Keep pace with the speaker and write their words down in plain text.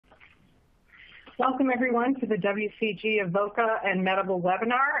Welcome everyone to the WCG Avoca and Medical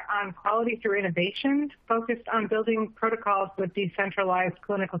webinar on quality through innovation, focused on building protocols with decentralized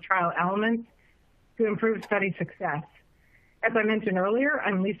clinical trial elements to improve study success. As I mentioned earlier,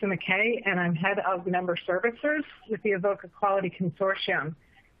 I'm Lisa McKay and I'm head of member services with the Avoca Quality Consortium.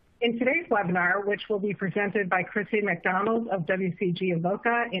 In today's webinar, which will be presented by Chrissy McDonald of WCG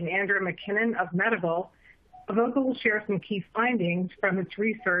Avoca and Andrew McKinnon of Medical, Avoca will share some key findings from its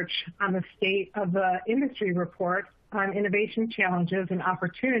research on the state of the industry report on innovation challenges and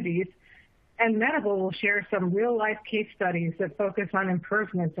opportunities, and Medical will share some real-life case studies that focus on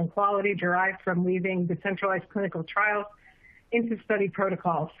improvements in quality derived from weaving decentralized clinical trials into study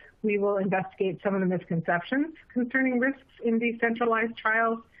protocols. We will investigate some of the misconceptions concerning risks in decentralized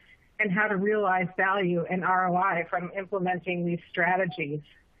trials and how to realize value and ROI from implementing these strategies.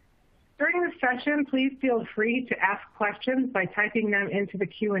 During this session, please feel free to ask questions by typing them into the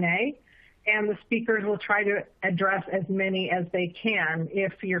Q&A, and the speakers will try to address as many as they can.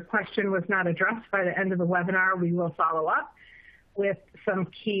 If your question was not addressed by the end of the webinar, we will follow up with some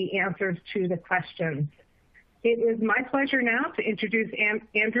key answers to the questions. It is my pleasure now to introduce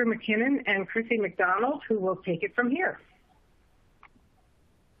Andrew McKinnon and Chrissy McDonald, who will take it from here.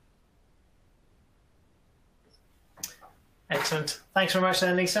 Excellent. Thanks very much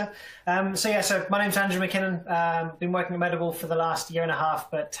then, Lisa. So my name's Andrew McKinnon. Been working at Medical for the last year and a half,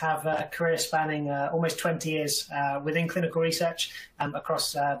 but have a career spanning almost 20 years within clinical research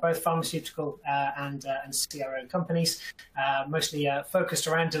across both pharmaceutical and CRO companies, mostly focused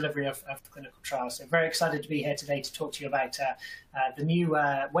around delivery of clinical trials. So very excited to be here today to talk to you about the new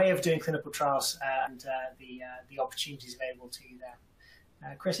way of doing clinical trials and the opportunities available to you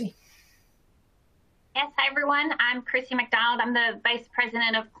there. Chrissy? Yes, hi everyone. I'm Chrissy McDonald. I'm the Vice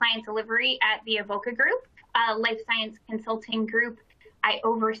President of Client Delivery at the Avoca Group, a life science consulting group. I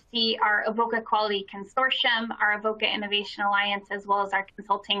oversee our Avoca Quality Consortium, our Avoca Innovation Alliance, as well as our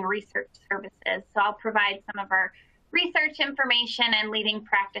consulting research services. So I'll provide some of our research information and leading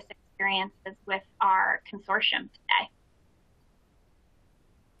practice experiences with our consortium today.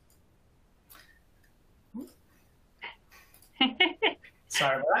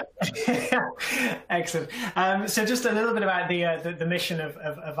 Sorry about that. Excellent. So just a little bit about the mission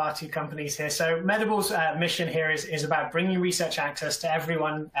of our two companies here. So Medical's mission here is about bringing research access to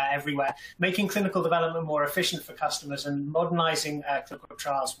everyone, everywhere, making clinical development more efficient for customers, and modernizing clinical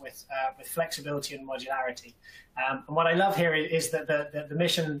trials with flexibility and modularity. And what I love here is that the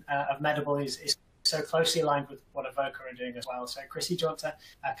mission of Medical is so closely aligned with what Avoca are doing as well. So Chrissy, do you want to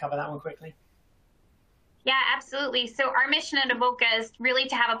cover that one quickly? Yeah, absolutely. So our mission at Avoca is really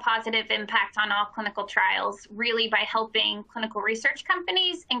to have a positive impact on all clinical trials, really by helping clinical research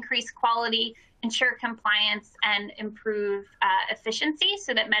companies increase quality, ensure compliance, and improve efficiency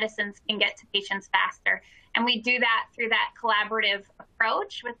so that medicines can get to patients faster. And we do that through that collaborative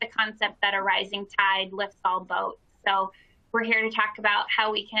approach with the concept that a rising tide lifts all boats. So we're here to talk about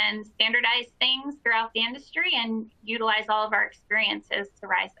how we can standardize things throughout the industry and utilize all of our experiences to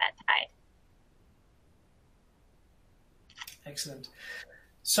rise that tide. Excellent.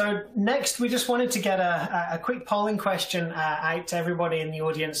 So next, we just wanted to get a quick polling question out to everybody in the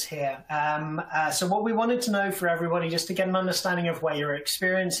audience here. So what we wanted to know for everybody, just to get an understanding of where your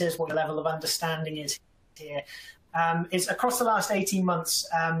experience is, what your level of understanding is here, is across the last 18 months,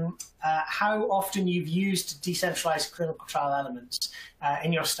 how often you've used decentralized clinical trial elements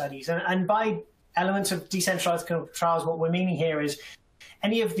in your studies. And by elements of decentralized clinical trials, what we're meaning here is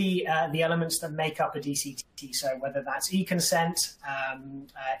any of the elements that make up a DCT, so whether that's e-consent,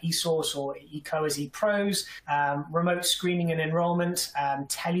 e-source or e-COAs, e-pros, remote screening and enrollment,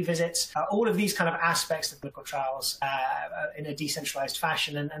 televisits, all of these kind of aspects of clinical trials in a decentralized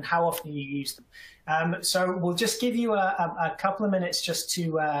fashion, and how often you use them. So we'll just give you a couple of minutes just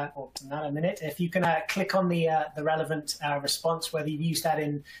to, or not a minute, if you can click on the relevant response, whether you've used that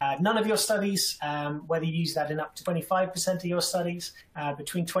in none of your studies, whether you use that in up to 25% of your studies,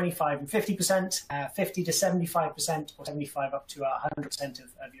 between 25 and 50%, 50 to 75%, or 75 up to 100%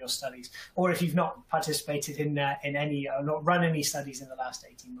 of your studies, or if you've not participated in any, or not run any studies in the last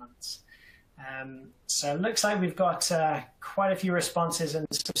 18 months. So it looks like we've got quite a few responses and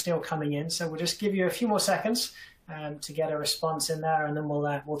some still coming in. So we'll just give you a few more seconds to get a response in there, and then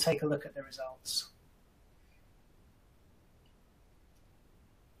we'll take a look at the results.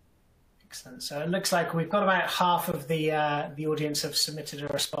 Excellent. So it looks like we've got about half of the audience have submitted a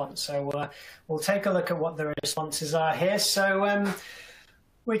response. So we'll take a look at what the responses are here. So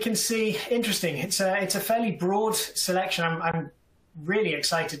we can see, interesting. It's a fairly broad selection. I'm really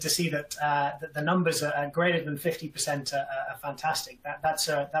excited to see that, that the numbers are greater than 50% are fantastic. That's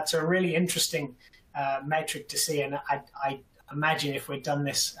a really interesting metric to see, and I imagine if we'd done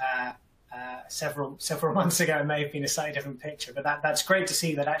this several months ago, it may have been a slightly different picture. But that's great to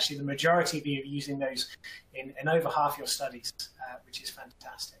see that actually the majority of you are using those in over half your studies, which is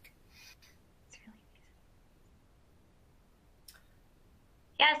fantastic.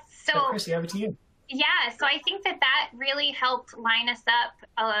 Yes. So Chrissy, over to you. Yeah, so I think that really helped line us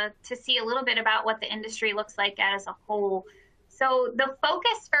up to see a little bit about what the industry looks like as a whole. So the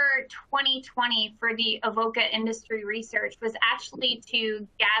focus for 2020 for the Avoca industry research was actually to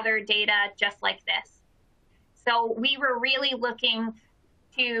gather data just like this. So we were really looking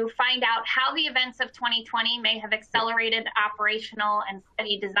to find out how the events of 2020 may have accelerated operational and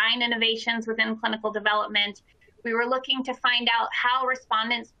study design innovations within clinical development. We were looking to find out how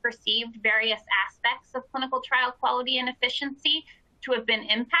respondents perceived various aspects of clinical trial quality and efficiency to have been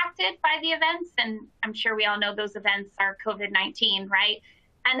impacted by the events. And I'm sure we all know those events are COVID-19, right?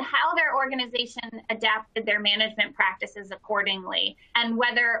 And how their organization adapted their management practices accordingly. And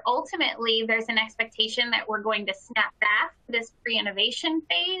whether ultimately there's an expectation that we're going to snap back this pre-innovation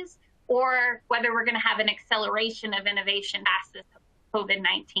phase, or whether we're going to have an acceleration of innovation past this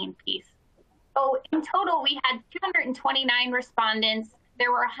COVID-19 piece. So in total, we had 229 respondents.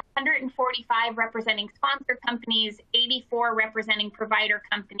 There were 145 representing sponsor companies, 84 representing provider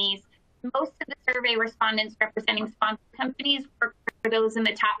companies. Most of the survey respondents representing sponsor companies were for those in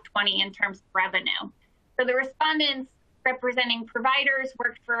the top 20 in terms of revenue. So the respondents representing providers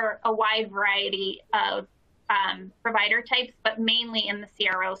worked for a wide variety of provider types, but mainly in the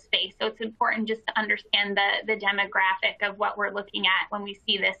CRO space. So it's important just to understand the demographic of what we're looking at when we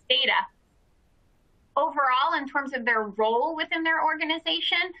see this data. Overall, in terms of their role within their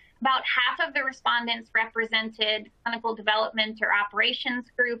organization, about half of the respondents represented clinical development or operations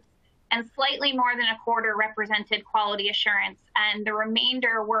groups, and slightly more than a quarter represented quality assurance, and the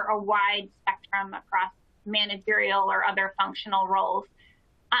remainder were a wide spectrum across managerial or other functional roles.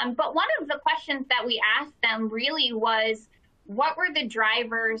 But one of the questions that we asked them really was, what were the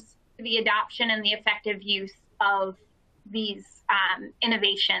drivers for the adoption and the effective use of these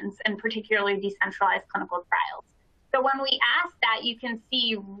innovations, and particularly decentralized clinical trials? So when we asked that, you can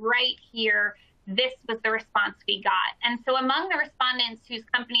see right here, this was the response we got. And so among the respondents whose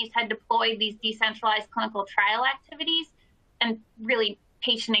companies had deployed these decentralized clinical trial activities and really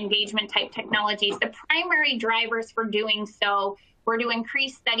patient engagement type technologies, the primary drivers for doing so were to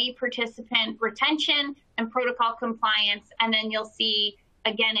increase study participant retention and protocol compliance. And then you'll see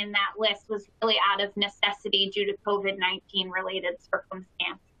again in that list was really out of necessity due to COVID-19 related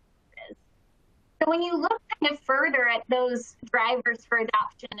circumstances. So when you look kind of further at those drivers for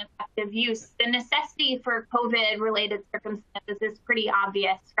adoption and effective use, the necessity for COVID-related circumstances is pretty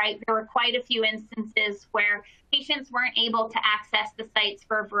obvious, right? There were quite a few instances where patients weren't able to access the sites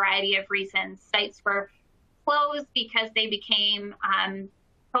for a variety of reasons. Sites were closed because they became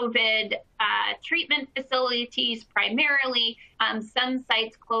COVID treatment facilities primarily. Some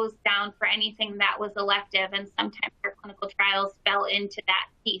sites closed down for anything that was elective, and sometimes their clinical trials fell into that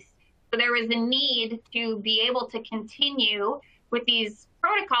piece. So there was a need to be able to continue with these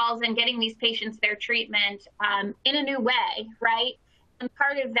protocols and getting these patients their treatment in a new way, right? And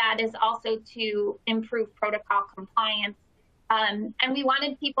part of that is also to improve protocol compliance. And we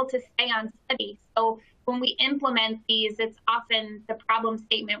wanted people to stay on study. So when we implement these, it's often the problem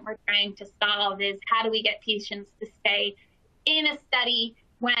statement we're trying to solve is how do we get patients to stay in a study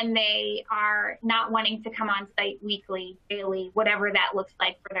when they are not wanting to come on site weekly, daily, whatever that looks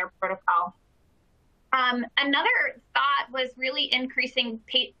like for their protocol. Another thought was really increasing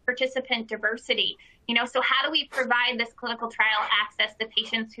participant diversity. You know, so how do we provide this clinical trial access to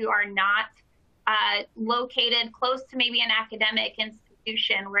patients who are not located close to maybe an academic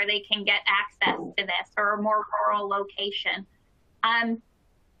institution where they can get access to this, or a more rural location?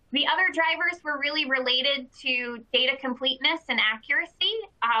 The other drivers were really related to data completeness and accuracy.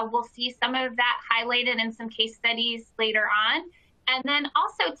 We'll see some of that highlighted in some case studies later on. And then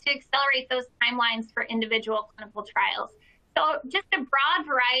also to accelerate those timelines for individual clinical trials. So just a broad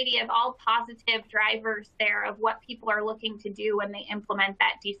variety of all positive drivers there of what people are looking to do when they implement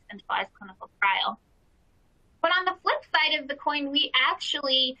that decentralized clinical trial. But on the flip side of the coin, we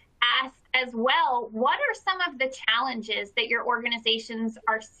actually asked as well, what are some of the challenges that your organizations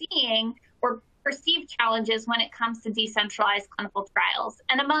are seeing or perceived challenges when it comes to decentralized clinical trials?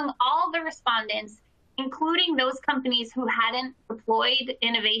 And among all the respondents, including those companies who hadn't deployed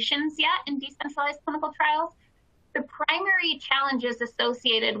innovations yet in decentralized clinical trials, The primary challenges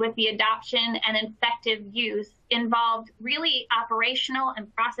associated with the adoption and effective use involved really operational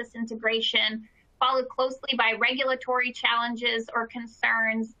and process integration, followed closely by regulatory challenges or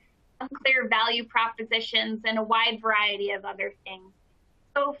concerns, unclear value propositions, and a wide variety of other things.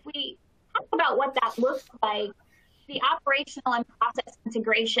 So if we talk about what that looks like, the operational and process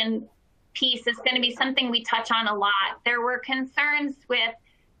integration piece is going to be something we touch on a lot. There were concerns with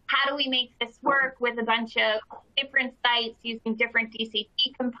how do we make this work with a bunch of different sites using different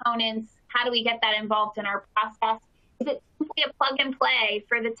DCT components? How do we get that involved in our process? Is it simply a plug and play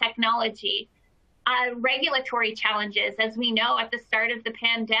for the technology? Regulatory challenges. As we know, at the start of the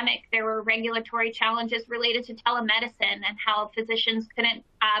pandemic, there were regulatory challenges related to telemedicine and how physicians couldn't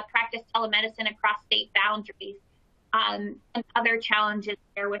practice telemedicine across state boundaries, and other challenges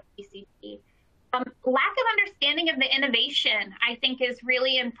there with DCT. Lack of understanding of the innovation, I think, is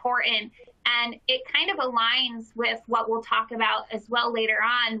really important, and it kind of aligns with what we'll talk about as well later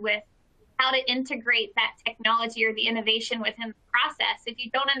on with how to integrate that technology or the innovation within the process. If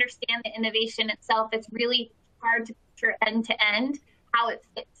you don't understand the innovation itself, it's really hard to picture end to end how it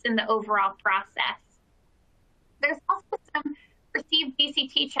fits in the overall process. There's also some perceived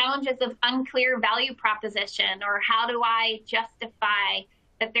DCT challenges of unclear value proposition, or how do I justify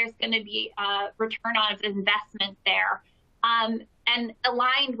that there's going to be a return on investment there. And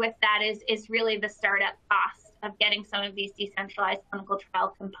aligned with that is really the startup cost of getting some of these decentralized clinical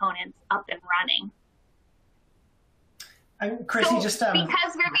trial components up and running. And Chrissy, so just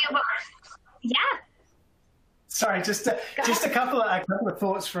because we're able, yeah. Sorry, just a couple of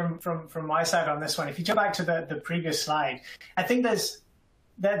thoughts from my side on this one. If you go back to the previous slide, I think there's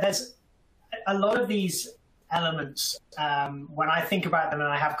a lot of these elements, when I think about them and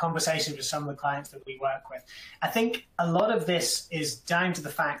I have conversations with some of the clients that we work with, I think a lot of this is down to the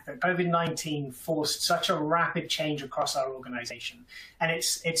fact that COVID-19 forced such a rapid change across our organization. And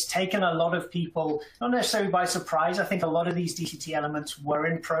it's taken a lot of people, not necessarily by surprise. I think a lot of these DCT elements were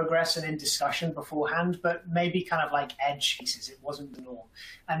in progress and in discussion beforehand, but maybe kind of like edge cases. It wasn't the norm.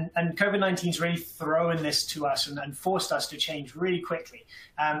 And COVID-19's really thrown this to us and forced us to change really quickly.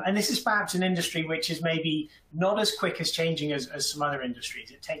 And this is perhaps an industry which is maybe not as quick as changing as some other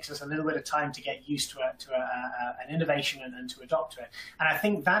industries. It takes us a little bit of time to get used to an innovation and to adopt to it. And I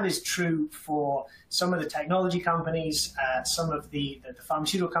think that is true for some of the technology companies, some of the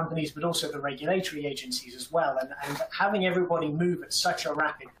pharmaceutical companies, but also the regulatory agencies as well. And having everybody move at such a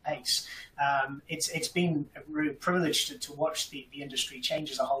rapid pace, it's been a real privilege to watch the industry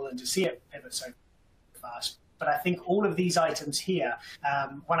change as a whole and to see it pivot so fast. But I think all of these items here,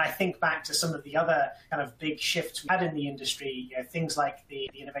 when I think back to some of the other kind of big shifts we had in the industry, you know, things like the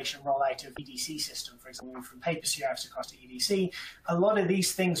innovation rollout of EDC system, for example, from paper CRFs across to EDC, a lot of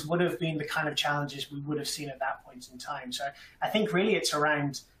these things would have been the kind of challenges we would have seen at that point in time. So I think really it's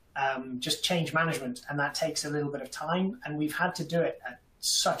around just change management, and that takes a little bit of time, and we've had to do it at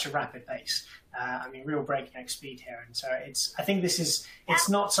such a rapid pace. I mean, real breakneck speed here. And so I think it's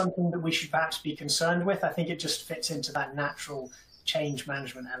not something that we should perhaps be concerned with. I think it just fits into that natural change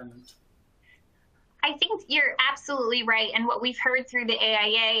management element. I think you're absolutely right. And what we've heard through the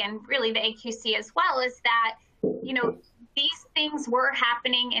AIA and really the AQC as well is that, you know, these things were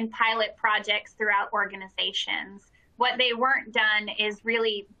happening in pilot projects throughout organizations. What they weren't done is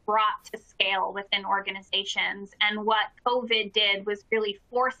really brought to scale within organizations. And what COVID did was really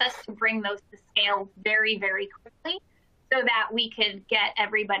force us to bring those to scale very, very quickly so that we could get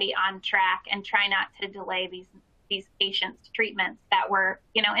everybody on track and try not to delay these patients' treatments that were,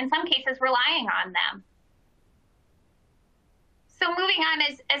 you know, in some cases relying on them. So moving on,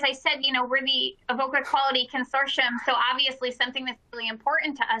 as I said, you know, we're the Avoca Quality Consortium. So obviously something that's really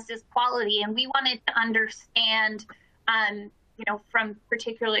important to us is quality. And we wanted to understand, you know, from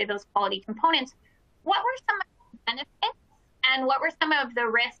particularly those quality components, what were some of the benefits and what were some of the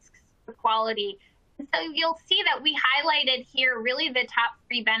risks to quality? And so you'll see that we highlighted here really the top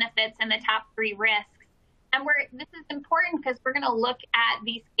 3 benefits and the top 3 risks. And this is important because we're going to look at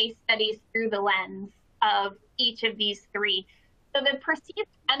these case studies through the lens of each of these 3. So the perceived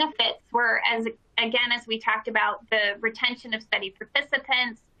benefits were, as we talked about, the retention of study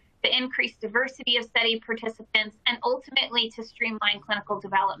participants, the increased diversity of study participants, and ultimately to streamline clinical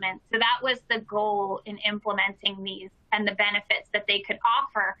development. So that was the goal in implementing these and the benefits that they could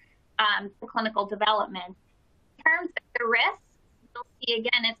offer to clinical development. In terms of the risks, you'll see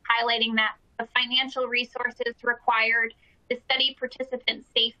again, it's highlighting that the financial resources required, the study participant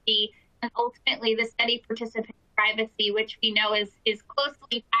safety, and ultimately the study participant privacy, which we know is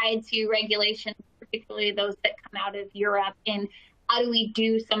closely tied to regulations, particularly those that come out of Europe, in how do we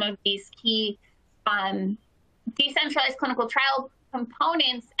do some of these key decentralized clinical trial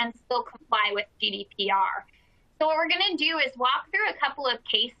components and still comply with GDPR. So what we're going to do is walk through a couple of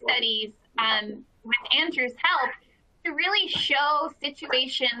case studies with Andrew's help to really show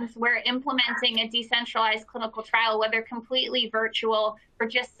situations where implementing a decentralized clinical trial, whether completely virtual or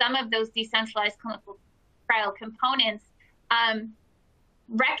just some of those decentralized clinical trial components,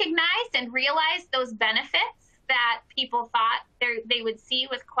 recognized and realized those benefits that people thought they would see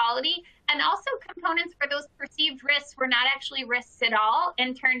with quality, and also components where those perceived risks were not actually risks at all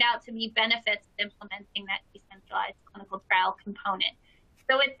and turned out to be benefits of implementing that decentralized clinical trial component.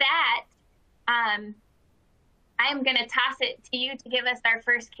 So with that, I'm going to toss it to you to give us our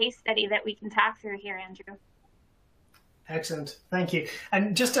first case study that we can talk through here, Andrew. Excellent, thank you.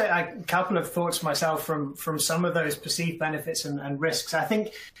 And just a couple of thoughts myself from some of those perceived benefits and risks. I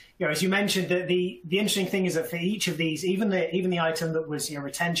think, as you mentioned, that the interesting thing is that for each of these, even the item that was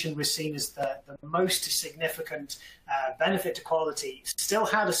retention was seen as the most significant benefit to quality, still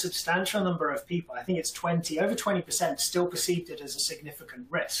had a substantial number of people. I think it's over 20% still perceived it as a significant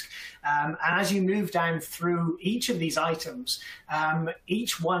risk. And as you move down through each of these items,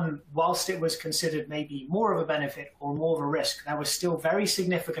 each one, whilst it was considered maybe more of a benefit or more of a risk, there were still very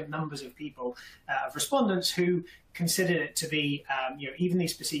significant numbers of people, of respondents, who considered it to be, even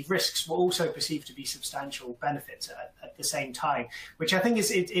these perceived risks were also perceived to be substantial benefits at the same time, which I think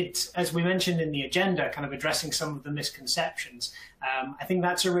is, as we mentioned in the agenda, kind of addressing some of the misconceptions. I think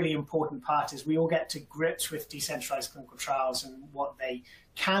that's a really important part, is we all get to grips with decentralized clinical trials and what they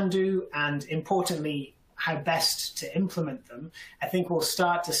can do, and importantly, how best to implement them. I think we'll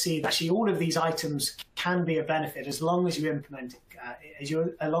start to see that actually all of these items can be a benefit as long as you implement it. As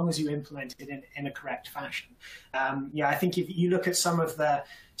long as you implement it in a correct fashion. I think if you look at some of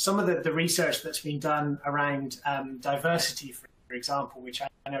the research that's been done around diversity, for example, which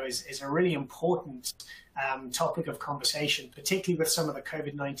I know is a really important topic of conversation, particularly with some of the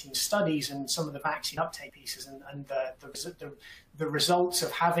COVID-19 studies and some of the vaccine uptake pieces, and the results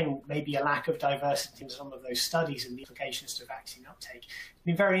of having maybe a lack of diversity in some of those studies and the implications to vaccine uptake. It's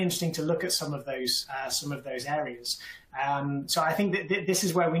been very interesting to look at some of those areas. So I think that this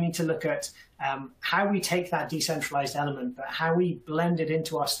is where we need to look at how we take that decentralized element, but how we blend it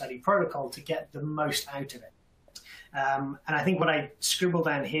into our study protocol to get the most out of it. And I think what I scribbled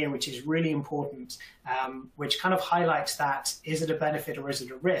down here, which is really important, which kind of highlights that, is it a benefit or is it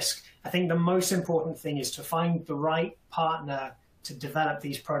a risk? I think the most important thing is to find the right partner to develop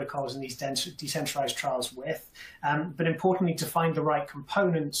these protocols and these decentralized trials with, but importantly, to find the right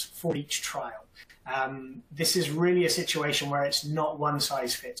components for each trial. This is really a situation where it's not one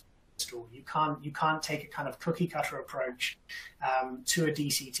size fits all. You can't take a kind of cookie cutter approach to a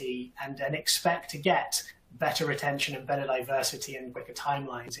DCT and then expect to get better retention and better diversity and quicker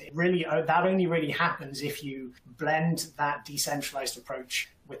timelines. That only really happens if you blend that decentralized approach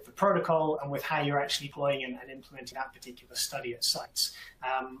with the protocol and with how you're actually deploying and implementing that particular study at sites.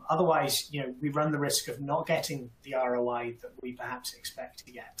 Otherwise, we run the risk of not getting the ROI that we perhaps expect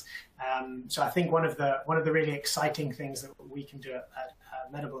to get. So I think one of the really exciting things that we can do at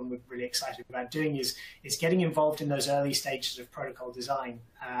Medical, and we're really excited about doing, is getting involved in those early stages of protocol design.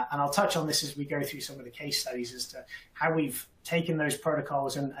 And I'll touch on this as we go through some of the case studies as to how we've taken those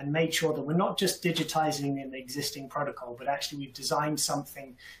protocols and made sure that we're not just digitizing an existing protocol, but actually we've designed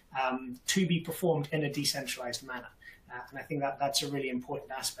something to be performed in a decentralized manner. And I think that's a really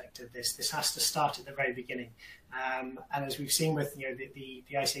important aspect of this. This has to start at the very beginning. And as we've seen with the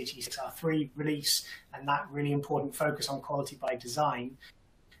ICH E6R3 release and that really important focus on quality by design,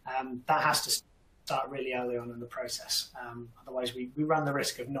 that has to start really early on in the process. Otherwise, we run the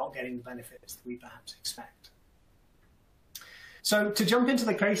risk of not getting the benefits that we perhaps expect. So to jump into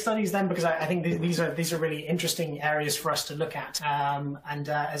the case studies then, because I think these are really interesting areas for us to look at. As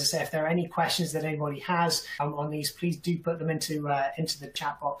I say, if there are any questions that anybody has on these, please do put them into the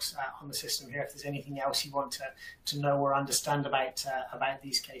chat box on the system here if there's anything else you want to know or understand about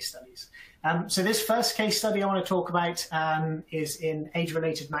these case studies. So this first case study I want to talk about is in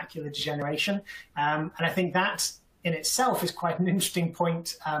age-related macular degeneration. And I think that in itself is quite an interesting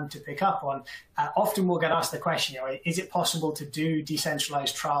point to pick up on. Often we'll get asked the question, is it possible to do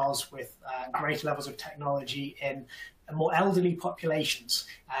decentralized trials with great levels of technology in more elderly populations?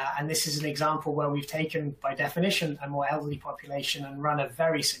 And this is an example where we've taken, by definition, a more elderly population and run a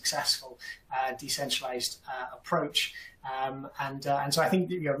very successful decentralized approach. And so I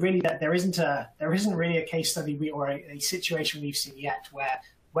think really that there isn't really a case study or a situation we've seen yet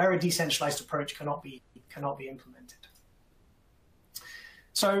where a decentralized approach cannot be implemented.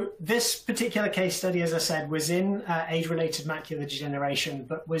 So this particular case study, as I said, was in age-related macular degeneration,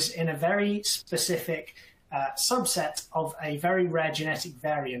 but was in a very specific subset of a very rare genetic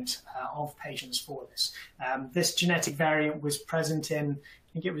variant of patients for this. This genetic variant was present in,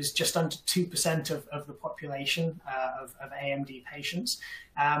 I think it was just under 2% of the population of AMD patients.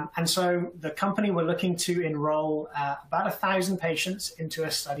 And so the company were looking to enroll about 1,000 patients into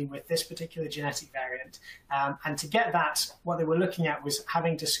a study with this particular genetic variant. And to get that, what they were looking at was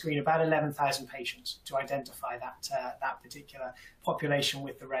having to screen about 11,000 patients to identify that particular population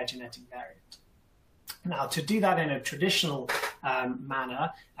with the rare genetic variant. Now, to do that in a traditional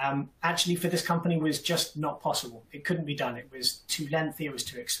manner, actually for this company was just not possible. It couldn't be done. It was too lengthy, it was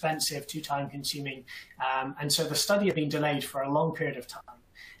too expensive, too time-consuming. And so the study had been delayed for a long period of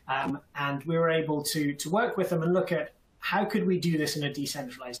time. And we were able to work with them and look at how could we do this in a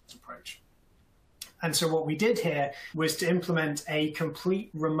decentralized approach. And so what we did here was to implement a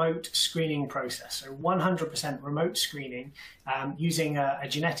complete remote screening process, so 100% remote screening using a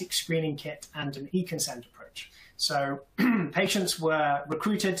genetic screening kit and an e-consent approach. So patients were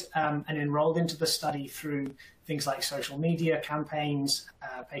recruited and enrolled into the study through things like social media campaigns,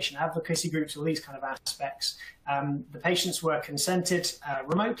 patient advocacy groups, all these kind of aspects. The patients were consented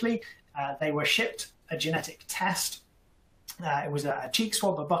remotely. They were shipped a genetic test. It was a cheek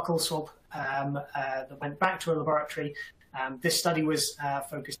swab, a buccal swab, that went back to a laboratory. This study was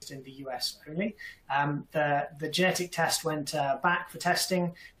focused in the US only. The genetic test went back for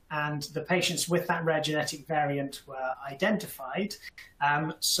testing, and the patients with that rare genetic variant were identified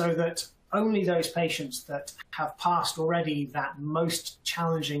so that only those patients that have passed already that most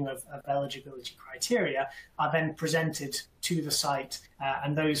challenging of eligibility criteria are then presented to the site,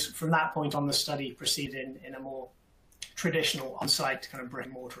 and those from that point on the study proceed in a more traditional on-site kind of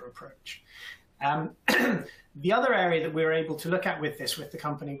brick-and-mortar approach. The other area that we were able to look at with the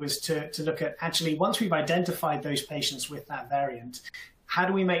company was to look at, actually, once we've identified those patients with that variant, how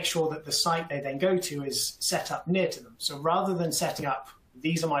do we make sure that the site they then go to is set up near to them? So rather than setting up,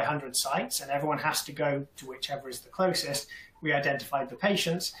 these are my 100 sites and everyone has to go to whichever is the closest, we identified the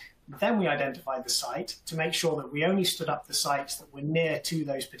patients, then we identified the site to make sure that we only stood up the sites that were near to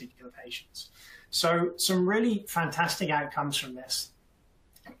those particular patients. So some really fantastic outcomes from this.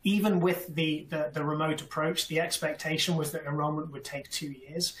 Even with the remote approach, the expectation was that enrollment would take 2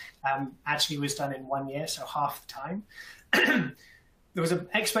 years. Actually was done in 1 year, so half the time. There was an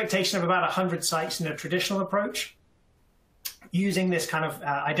expectation of about 100 sites in a traditional approach. Using this kind of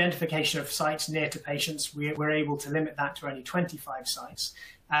identification of sites near to patients, we were able to limit that to only 25 sites.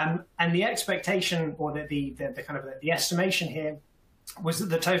 And the expectation, or the estimation here, was that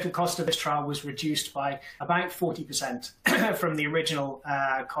the total cost of this trial was reduced by about 40% from the original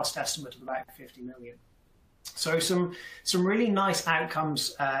cost estimate of about 50 million. So some really nice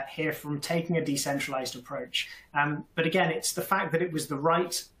outcomes here from taking a decentralized approach. But again, it's the fact that it was the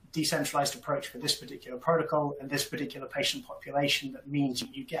right decentralized approach for this particular protocol and this particular patient population that means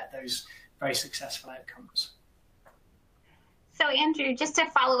you get those very successful outcomes. So Andrew, just to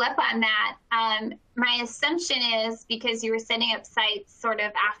follow up on that, my assumption is because you were setting up sites sort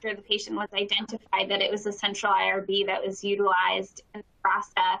of after the patient was identified that it was a central IRB that was utilized in the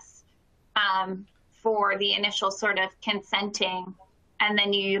process for the initial sort of consenting, and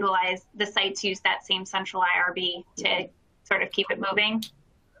then you utilize, the sites use that same central IRB to sort of keep it moving?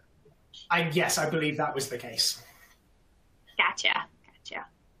 Yes, I believe that was the case. Gotcha.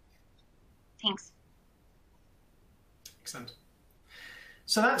 Thanks. Excellent.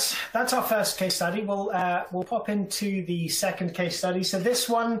 So that's our first case study. We'll pop into the second case study. So this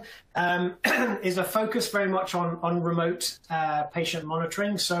one is a focus very much on remote patient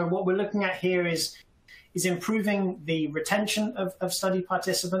monitoring. So what we're looking at here is improving the retention of study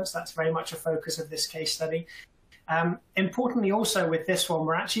participants. That's very much a focus of this case study. Importantly, also with this one,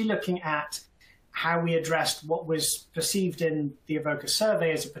 we're actually looking at how we addressed what was perceived in the Avoca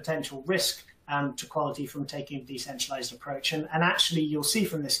survey as a potential risk to quality from taking a decentralized approach. And actually, you'll see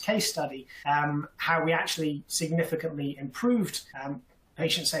from this case study how we actually significantly improved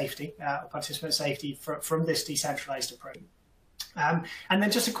patient safety, participant safety from this decentralized approach. And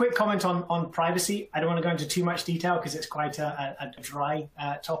then just a quick comment on privacy. I don't want to go into too much detail because it's quite a dry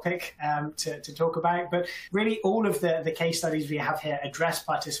topic to talk about, but really all of the case studies we have here address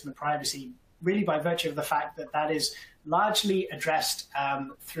participant privacy really by virtue of the fact that that is largely addressed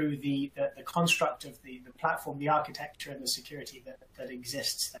through the construct of the platform, the architecture and the security that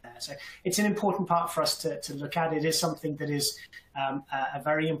exists there. So it's an important part for us to look at. It is something that is a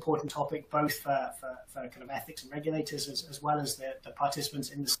very important topic, both for kind of ethics and regulators as well as the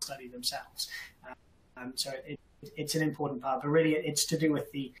participants in the study themselves. So it's an important part, but really it's to do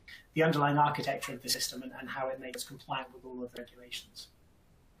with the underlying architecture of the system and how it makes compliant with all of the regulations.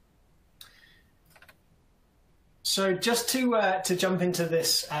 So just to jump into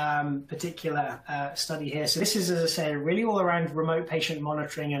this particular study here, so this is, as I say, really all around remote patient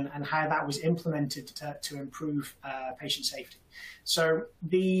monitoring and how that was implemented to improve patient safety. So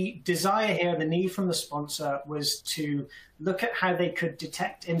the desire here, the need from the sponsor, was to look at how they could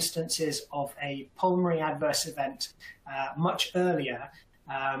detect instances of a pulmonary adverse event much earlier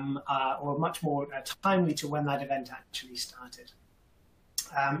or much more timely to when that event actually started.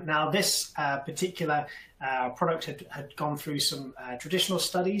 Now, this particular product had gone through some traditional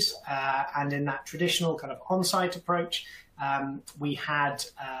studies, and in that traditional kind of on-site approach, we had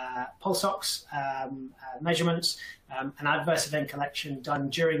pulse ox measurements and adverse event collection done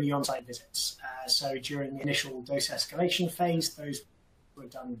during the on-site visits. So during the initial dose escalation phase, those were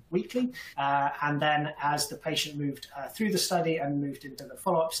done weekly, and then as the patient moved through the study and moved into the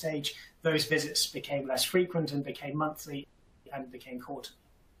follow-up stage, those visits became less frequent and became monthly and became quarterly.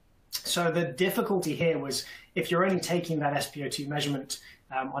 So the difficulty here was if you're only taking that SpO2 measurement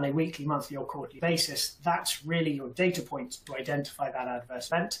on a weekly, monthly, or quarterly basis, that's really your data point to identify that adverse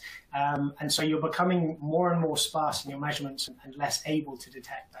event. And so you're becoming more and more sparse in your measurements and less able to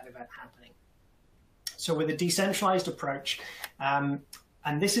detect that event happening. So with a decentralized approach, and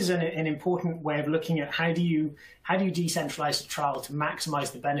this is an important way of looking at how do you decentralize the trial to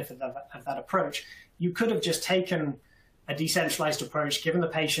maximize the benefit of that approach. You could have just taken a decentralized approach, given the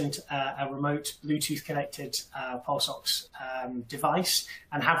patient a remote Bluetooth connected pulse ox device,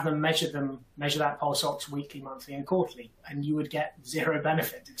 and have them measure that pulse ox weekly, monthly, and quarterly, and you would get zero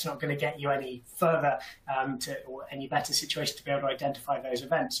benefit. It's not going to get you any further or any better situation to be able to identify those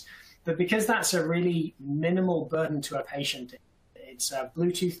events. But because that's a really minimal burden to a patient, it's a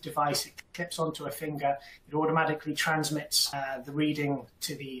Bluetooth device. It clips onto a finger. It automatically transmits the reading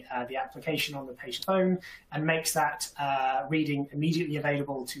to the application on the patient's phone and makes that reading immediately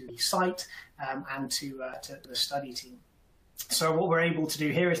available to the site and to the study team. So what we're able to do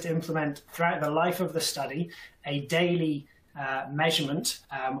here is to implement throughout the life of the study a daily measurement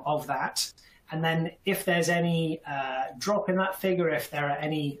of that. And then if there's any drop in that figure, if there are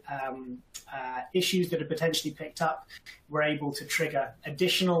any issues that are potentially picked up, we're able to trigger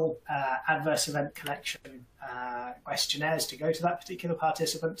additional adverse event collection questionnaires to go to that particular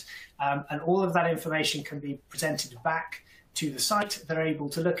participant. And all of that information can be presented back to the site. They're able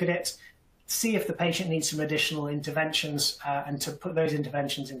to look at it, see if the patient needs some additional interventions, and to put those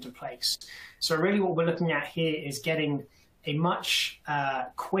interventions into place. So really what we're looking at here is getting a much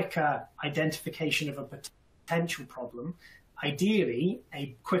quicker identification of a potential problem, ideally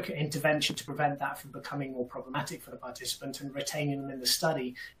a quicker intervention to prevent that from becoming more problematic for the participant and retaining them in the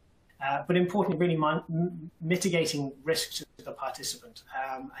study, but importantly, really mitigating risk to the participant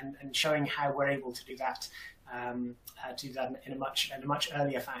and showing how we're able to do that in a much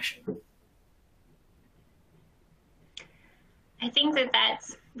earlier fashion. I think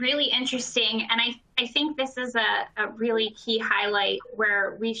that's really interesting, and I think this is a really key highlight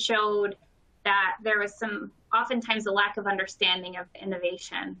where we showed that there was oftentimes a lack of understanding of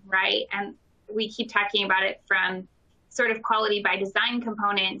innovation, right? And we keep talking about it from sort of quality by design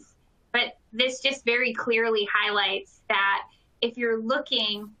components, but this just very clearly highlights that if you're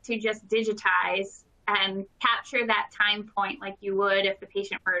looking to just digitize and capture that time point like you would if the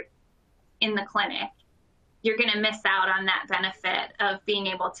patient were in the clinic, you're going to miss out on that benefit of being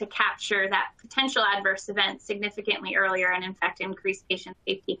able to capture that potential adverse event significantly earlier and, in fact, increase patient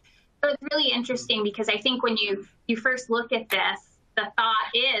safety. So it's really interesting because I think when you first look at this, the thought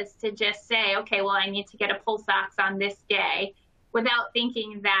is to just say, okay, well, I need to get a pulse ox on this day without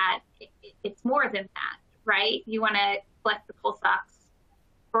thinking that it's more than that, right? You want to collect the pulse ox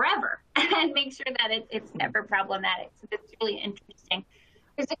forever and make sure that it's never problematic. So it's really interesting.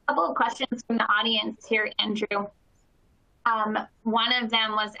 There's a couple of questions from the audience here, Andrew. One of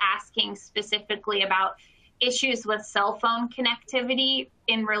them was asking specifically about issues with cell phone connectivity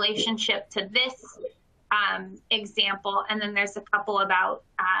in relationship to this example. And then there's a couple about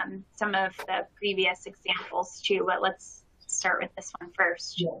some of the previous examples too, but let's start with this one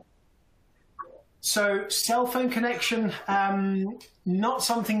first. Yeah. So cell phone connection, not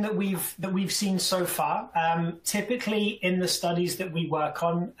something that we've seen so far. Typically in the studies that we work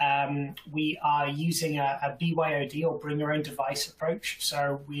on, we are using a BYOD or bring your own device approach.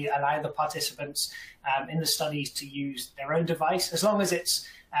 So we allow the participants in the studies to use their own device as long as it's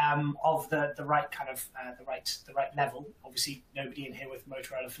of the right kind of the right level. Obviously, nobody in here with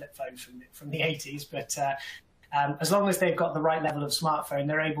Motorola flip phones from the 80s, but as long as they've got the right level of smartphone,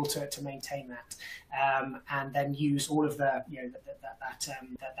 they're able to maintain that, and then use all of the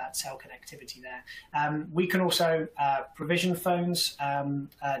that cell connectivity there. We can also provision phones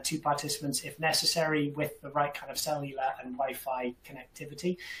to participants if necessary, with the right kind of cellular and Wi-Fi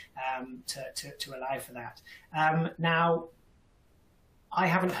connectivity to allow for that. Now, I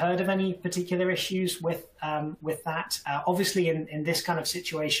haven't heard of any particular issues with that. Obviously, in this kind of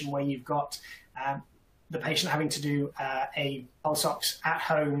situation where you've got the patient having to do a pulse ox at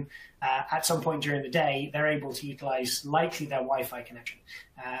home at some point during the day, they're able to utilize likely their Wi-Fi connection,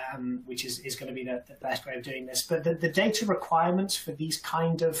 which is going to be the best way of doing this. But the data requirements for these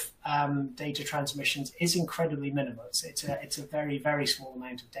kind of data transmissions is incredibly minimal. It's a very, very small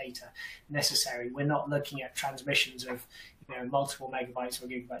amount of data necessary. We're not looking at transmissions of multiple megabytes or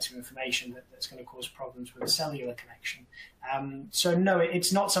gigabytes of information that's going to cause problems with a cellular connection. So no,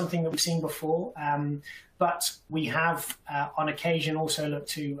 it's not something that we've seen before, but we have on occasion also looked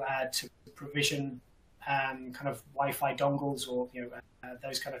to provision kind of Wi-Fi dongles or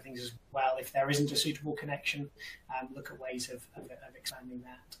those kind of things as well. If there isn't a suitable connection, look at ways of expanding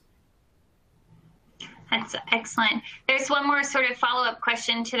that. That's excellent. There's one more sort of follow-up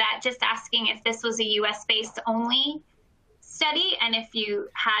question to that, just asking if this was a US-based only study and if you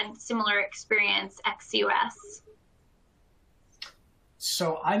had similar experience ex-US.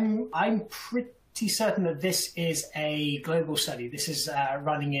 So I'm pretty certain that this is a global study. This is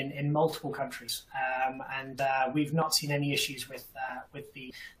running in multiple countries, and we've not seen any issues with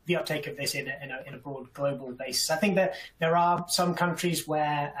the uptake of this in a broad global basis. I think that there are some countries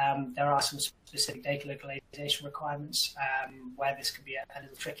where there are some specific data localization requirements where this could be a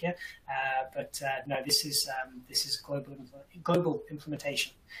little trickier, but no, this is global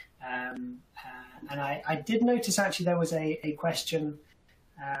implementation. And I did notice actually there was a question.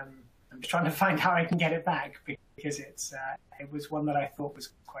 I'm just trying to find how I can get it back because it was one that I thought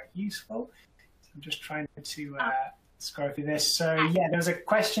was quite useful. So I'm just trying to scroll through this. So yeah, there was a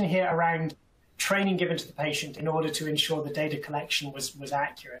question here around training given to the patient in order to ensure the data collection was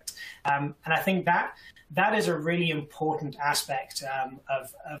accurate. And I think that is a really important aspect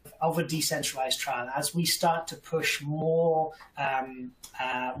of a decentralized trial. As we start to push more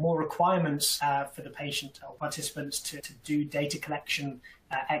requirements for the patient or participants to do data collection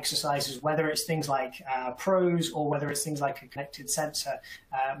exercises, whether it's things like PROS or whether it's things like a connected sensor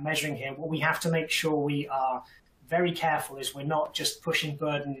measuring here, what we have to make sure we are very careful is we're not just pushing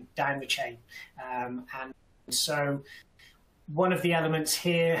burden down the chain. And so one of the elements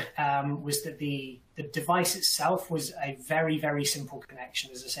here was that the device itself was a very, very simple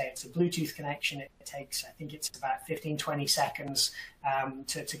connection. As I say, it's a Bluetooth connection. It takes, I think it's about 15, 20 seconds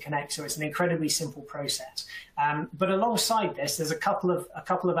to connect. So it's an incredibly simple process. But alongside this, there's a couple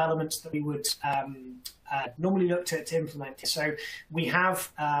of elements that we would normally look to implement. So we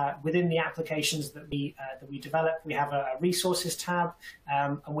have within the applications that we develop, we have a resources tab,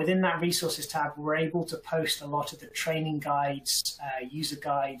 and within that resources tab, we're able to post a lot of the training guides, user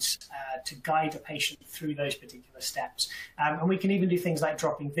guides to guide a patient through those particular steps. And we can even do things like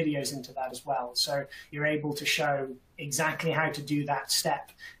dropping videos into that as well. So you're able to show exactly how to do that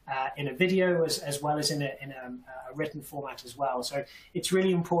step in a video as well as in a written format as well. So it's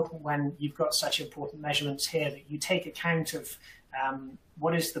really important when you've got such important measurements here that you take account of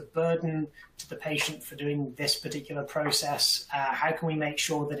what is the burden to the patient for doing this particular process? How can we make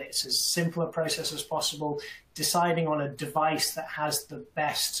sure that it's as simple a process as possible? Deciding on a device that has the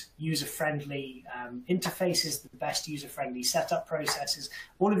best user-friendly interfaces, the best user-friendly setup processes.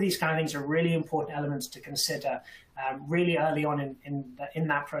 All of these kind of things are really important elements to consider really early on in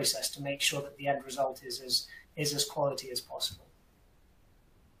that process to make sure that the end result is as quality as possible.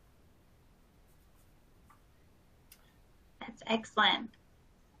 That's excellent.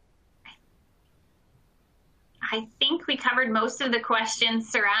 I think we covered most of the questions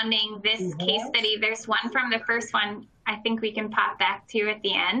surrounding this case study. There's one from the first one I think we can pop back to at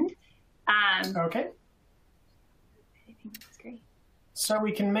the end. Okay. I think that's great. So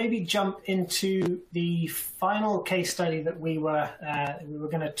we can maybe jump into the final case study that we were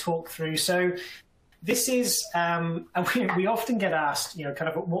going to talk through. So this is, we often get asked, kind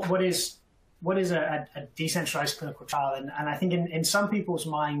of what is a decentralized clinical trial? And I think in some people's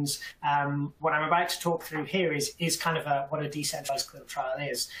minds, what I'm about to talk through here is kind of what a decentralized clinical trial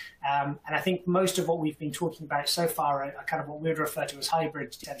is. And I think most of what we've been talking about so far are kind of what we would refer to as hybrid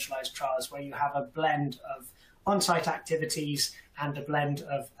decentralized trials, where you have a blend of on-site activities and a blend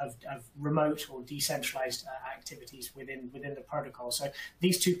of remote or decentralized activities within the protocol. So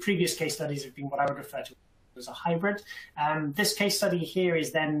these two previous case studies have been what I would refer to as a hybrid. This case study here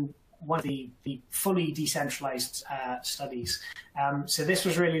is then one of the fully decentralized studies. So this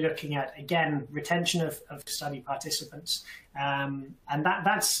was really looking at, again, retention of study participants. And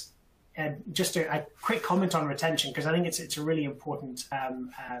that's just a quick comment on retention, because I think it's a really important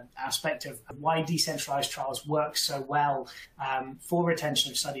aspect of why decentralized trials work so well for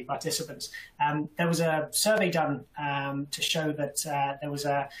retention of study participants. There was a survey done to show that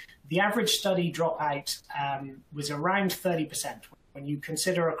the average study dropout was around 30%. When you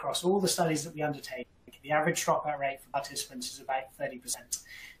consider across all the studies that we undertake, the average dropout rate for participants is about 30%.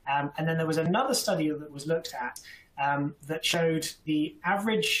 And then there was another study that was looked at that showed the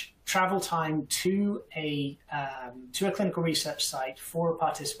average travel time to a clinical research site for a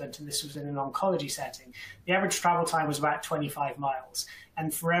participant, and this was in an oncology setting. The average travel time was about 25 miles.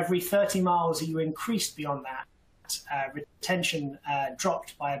 And for every 30 miles that you increased beyond that, retention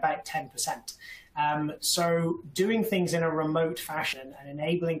dropped by about 10%. So doing things in a remote fashion and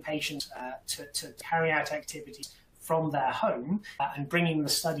enabling patients to carry out activities from their home and bringing the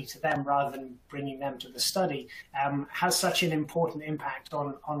study to them rather than bringing them to the study has such an important impact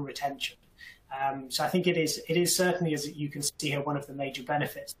on retention. So I think it is certainly, as you can see here, one of the major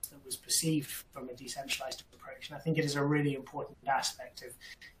benefits that was perceived from a decentralized approach. And I think it is a really important aspect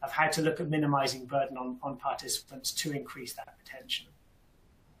of how to look at minimizing burden on participants to increase that retention.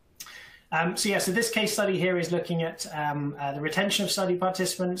 So this case study here is looking at the retention of study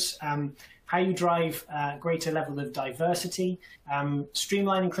participants, how you drive a greater level of diversity,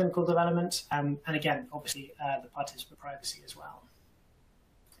 streamlining clinical development, and again, obviously, the participant privacy as well.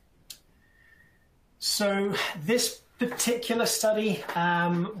 So this particular study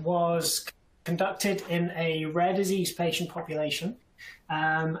was conducted in a rare disease patient population.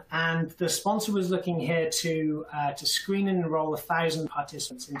 And the sponsor was looking here to screen and enroll 1,000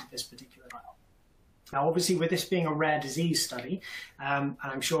 participants into this particular trial. Now, obviously, with this being a rare disease study, and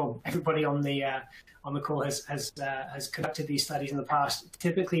I'm sure everybody on the call has conducted these studies in the past,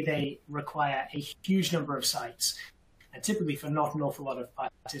 typically they require a huge number of sites, and typically for not an awful lot of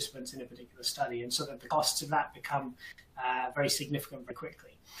participants in a particular study, and so that the costs of that become very significant very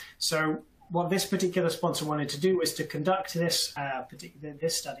quickly. So what this particular sponsor wanted to do was to conduct this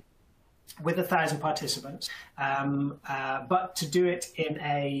study with 1,000 participants, but to do it in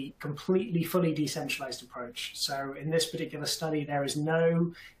a completely fully decentralized approach. So in this particular study, there is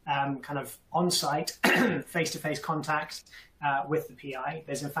no kind of on-site face-to-face contact with the PI.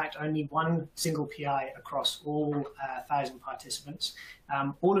 There's in fact only one single PI across all 1,000 participants.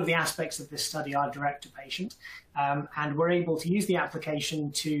 All of the aspects of this study are direct to patient, and we're able to use the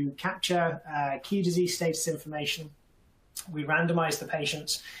application to capture key disease status information. We randomize the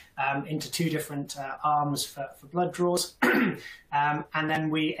patients into two different arms for blood draws, and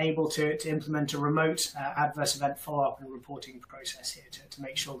then we're able to implement a remote adverse event follow-up and reporting process here to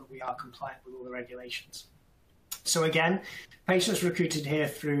make sure that we are compliant with all the regulations. So again, patients recruited here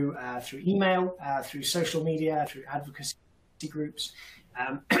through email, through social media, through advocacy groups,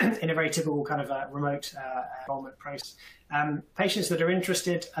 in a very typical kind of remote enrollment process. Patients that are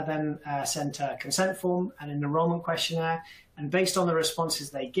interested are then sent a consent form and an enrollment questionnaire, and based on the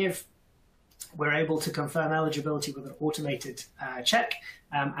responses they give, we're able to confirm eligibility with an automated check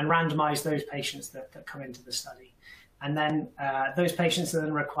and randomize those patients that come into the study. And then those patients are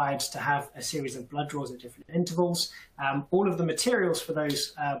then required to have a series of blood draws at different intervals. All of the materials for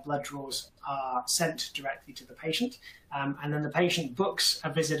those blood draws are sent directly to the patient, and then the patient books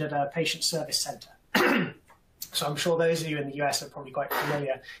a visit at a patient service center. So I'm sure those of you in the US are probably quite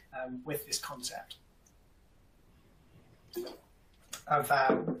familiar with this concept of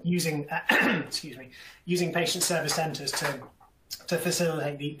using using patient service centers to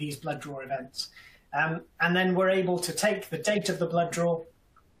facilitate these blood draw events. And then we're able to take the date of the blood draw,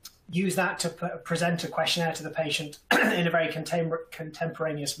 use that to present a questionnaire to the patient in a very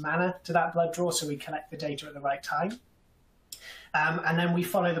contemporaneous manner to that blood draw, so we collect the data at the right time. And then we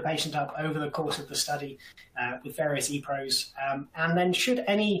follow the patient up over the course of the study with various EPROs. And then should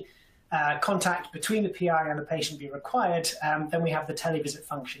any contact between the PI and the patient be required, then we have the televisit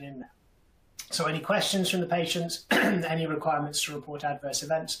function in there. So any questions from the patients, any requirements to report adverse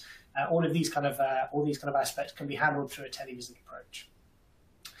events, all these kind of aspects can be handled through a televisit approach.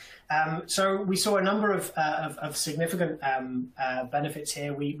 So we saw a number of significant benefits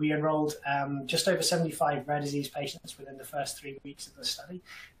here. We enrolled just over 75 rare disease patients within the first 3 weeks of the study.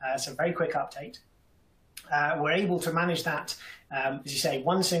 So very quick update. We're able to manage that, as you say,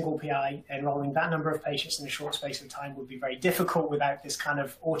 one single PI enrolling that number of patients in a short space of time would be very difficult without this kind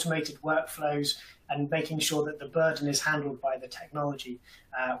of automated workflows and making sure that the burden is handled by the technology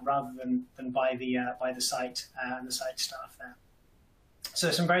rather than by the site and the site staff there. So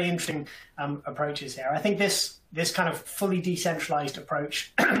some very interesting approaches here. I think this kind of fully decentralized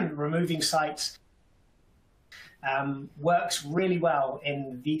approach, removing sites, works really well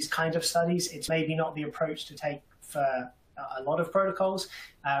in these kind of studies. It's maybe not the approach to take for a lot of protocols.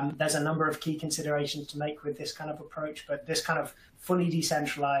 There's a number of key considerations to make with this kind of approach, but this kind of fully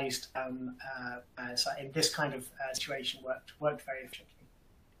decentralized in this kind of situation worked very efficiently.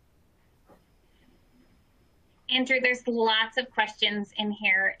 Andrew, there's lots of questions in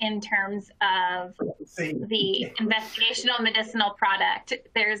here in terms of the investigational medicinal product.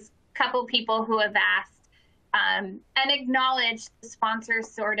 There's a couple people who have asked and acknowledged the sponsor's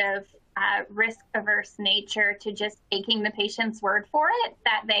sort of risk-averse nature to just taking the patient's word for it,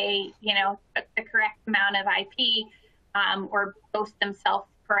 that they, took the correct amount of IP or dosed themselves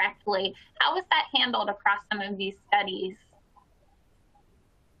correctly. How was that handled across some of these studies?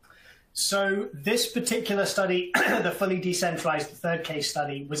 So this particular study, the fully decentralized, the third case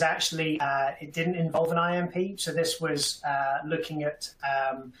study, was actually, it didn't involve an IMP. So this was looking at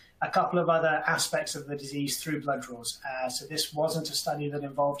a couple of other aspects of the disease through blood draws. So this wasn't a study that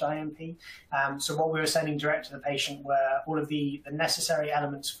involved IMP. So what we were sending direct to the patient were all of the necessary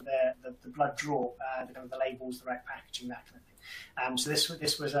elements for the blood draw, the labels, the right packaging, that kind of thing. So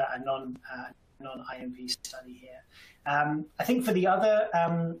this was a non-IMP study here. I think for the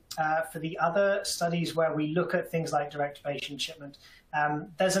other studies where we look at things like direct-to-patient shipment,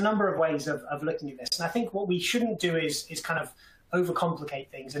 there's a number of ways of looking at this. And I think what we shouldn't do is kind of overcomplicate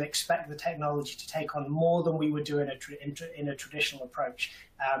things and expect the technology to take on more than we would do in a traditional approach.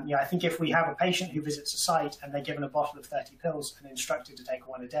 I think if we have a patient who visits a site and they're given a bottle of 30 pills and instructed to take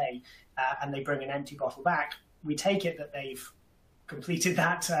one a day, and they bring an empty bottle back, we take it that they've completed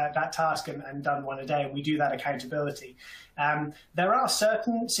that task and done one a day, and we do that accountability. There are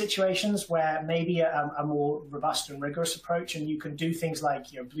certain situations where maybe a more robust and rigorous approach, and you can do things like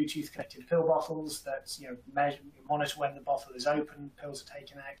Bluetooth connected pill bottles that monitor when the bottle is open, pills are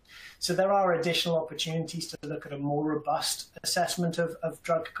taken out. So there are additional opportunities to look at a more robust assessment of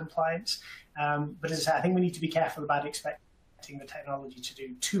drug compliance. But as I say, I think we need to be careful about expecting the technology to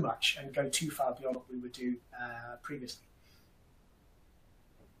do too much and go too far beyond what we would do previously.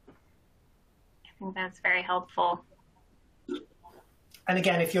 I think that's very helpful. And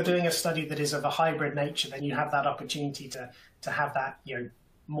again, if you're doing a study that is of a hybrid nature, then you have that opportunity to have that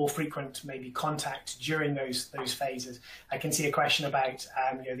more frequent maybe contact during those phases. I can see a question about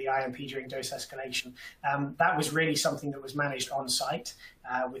the IMP during dose escalation. That was really something that was managed on site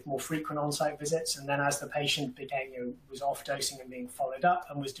with more frequent on-site visits, and then as the patient became was off dosing and being followed up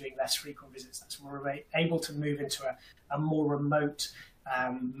and was doing less frequent visits, that's when we were able to move into a more remote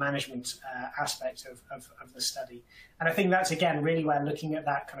management aspect of the study. And I think that's, again, really where looking at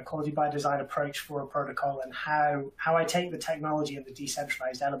that kind of quality by design approach for a protocol and how I take the technology and the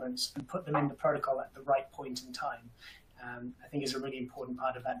decentralized elements and put them in the protocol at the right point in time, I think is a really important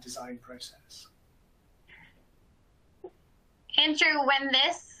part of that design process. Andrew, when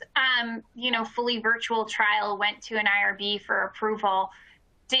this, fully virtual trial went to an IRB for approval,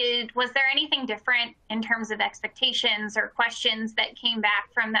 was there anything different in terms of expectations or questions that came back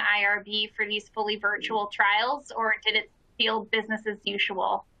from the IRB for these fully virtual trials, or did it feel business as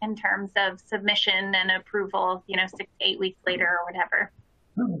usual in terms of submission and approval, 6 to 8 weeks later or whatever?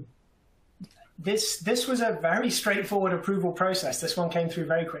 This was a very straightforward approval process. This one came through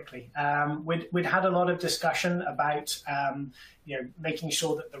very quickly. We'd had a lot of discussion about making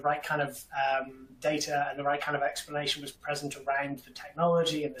sure that the right kind of data and the right kind of explanation was present around the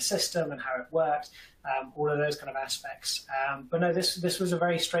technology and the system and how it worked, all of those kind of aspects. But no, this was a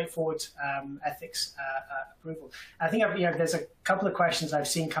very straightforward ethics approval. I think there's a couple of questions I've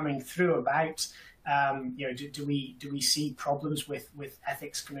seen coming through about do we see problems with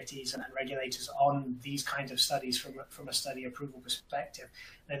ethics committees and regulators on these kinds of studies from a study approval perspective?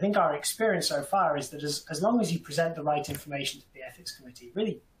 And I think our experience so far is that as long as you present the right information to the ethics committee,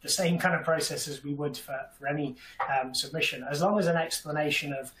 really the same kind of process as we would for any submission, as long as an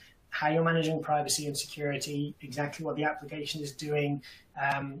explanation of how you're managing privacy and security, exactly what the application is doing,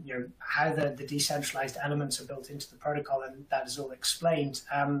 how the decentralized elements are built into the protocol, and that is all explained,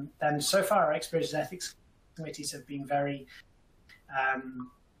 then so far our experience with ethics committees have been very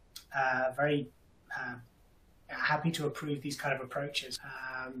happy to approve these kind of approaches.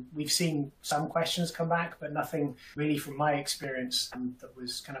 We've seen some questions come back, but nothing really from my experience that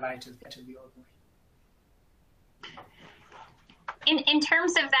was kind of out of the ordinary. In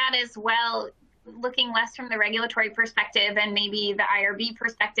terms of that as well, looking less from the regulatory perspective and maybe the IRB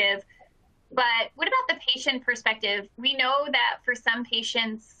perspective, but what about the patient perspective? We know that for some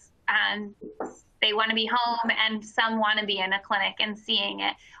patients, They want to be home, and some want to be in a clinic and seeing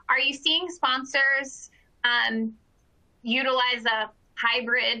it. Are you seeing sponsors utilize a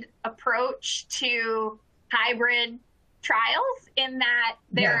hybrid approach to hybrid trials, in that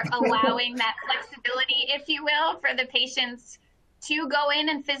they're allowing that flexibility, if you will, for the patients to go in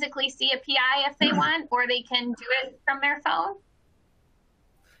and physically see a PI if they want, or they can do it from their phone?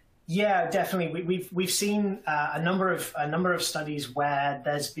 Yeah, definitely. We've seen a number of studies where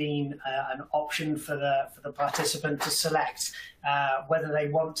there's been an option for the participant to select whether they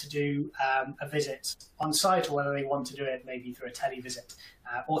want to do a visit on site, or whether they want to do it maybe through a televisit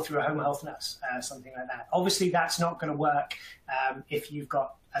or through a home health nurse, something like that. Obviously, that's not going to work if you've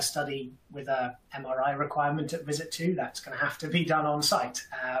got a study with a MRI requirement at visit 2. That's going to have to be done on site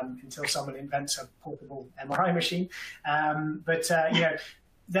until someone invents a portable MRI machine. But you know.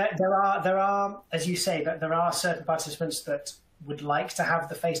 There are, as you say, that there are certain participants that would like to have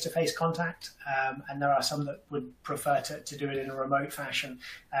the face-to-face contact, and there are some that would prefer to do it in a remote fashion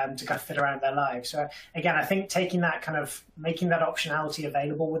to kind of fit around their lives. So again, I think making that optionality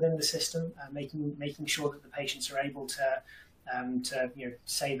available within the system, making sure that the patients are able to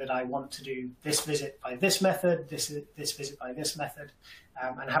say that I want to do this visit by this method, this visit by this method,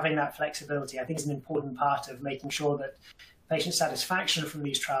 and having that flexibility, I think, is an important part of making sure that patient satisfaction from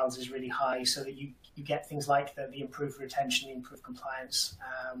these trials is really high, so that you get things like the improved retention, the improved compliance,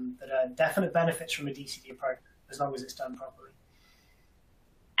 that are definite benefits from a DCT approach, as long as it's done properly.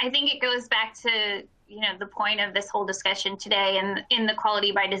 I think it goes back to the point of this whole discussion today, and in the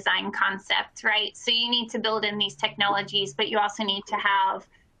quality by design concept, right? So you need to build in these technologies, but you also need to have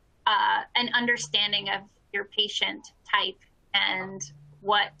an understanding of your patient type and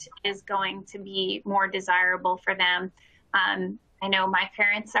what is going to be more desirable for them. I know my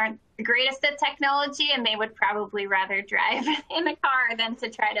parents aren't the greatest at technology, and they would probably rather drive in a car than to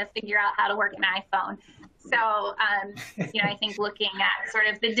try to figure out how to work an iPhone. So, I think looking at sort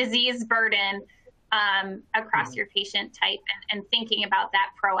of the disease burden across your patient type and thinking about that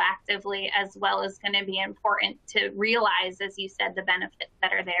proactively as well is going to be important to realize, as you said, the benefits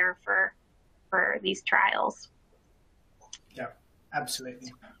that are there for these trials. Yeah,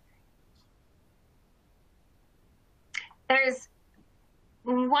 absolutely. There's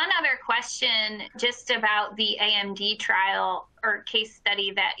one other question just about the AMD trial or case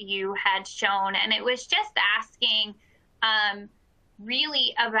study that you had shown, and it was just asking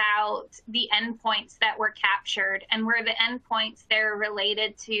really about the endpoints that were captured, and were the endpoints there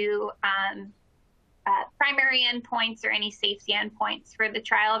related to primary endpoints or any safety endpoints for the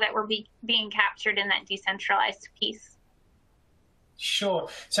trial that were being captured in that decentralized piece? Sure.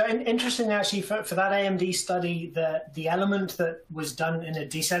 So interesting, actually, for that AMD study, the element that was done in a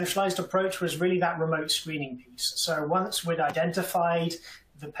decentralized approach was really that remote screening piece. So once we'd identified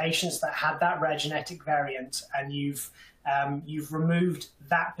the patients that had that rare genetic variant, and you've removed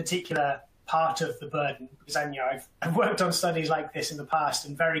that particular part of the burden, because I've worked on studies like this in the past,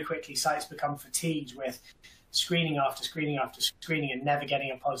 and very quickly sites become fatigued with screening after screening after screening and never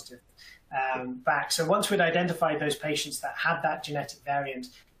getting a positive back. So once we'd identified those patients that had that genetic variant,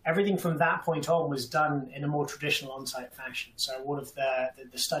 everything from that point on was done in a more traditional on-site fashion. So all of the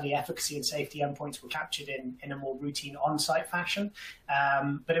study efficacy and safety endpoints were captured in a more routine on-site fashion.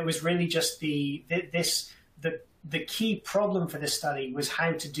 But it was really just the key problem for this study was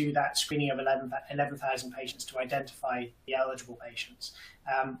how to do that screening of 11,000 patients to identify the eligible patients.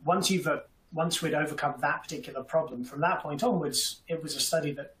 Once we'd overcome that particular problem, from that point onwards, it was a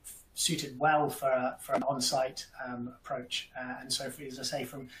study that suited well for an on-site approach. And so, as I say,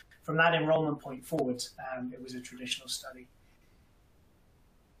 from that enrollment point forward, it was a traditional study.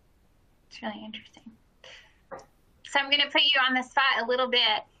 It's really interesting. So I'm going to put you on the spot a little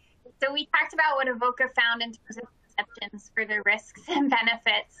bit. So we talked about what Avoca found in terms of perceptions for the risks and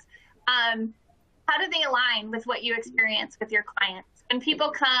benefits. How do they align with what you experience with your clients? When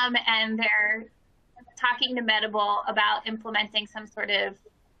people come and they're talking to Medable about implementing some sort of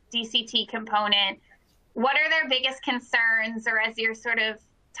DCT component, what are their biggest concerns? Or as you're sort of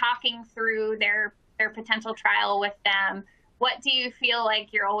talking through their potential trial with them, what do you feel like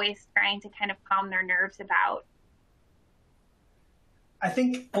you're always trying to kind of calm their nerves about? I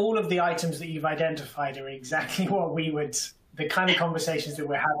think all of the items that you've identified are exactly what the kind of conversations that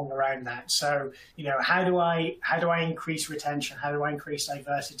we're having around that. So, how do I increase retention? How do I increase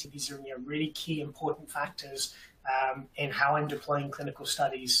diversity? These are really key, important factors in how I'm deploying clinical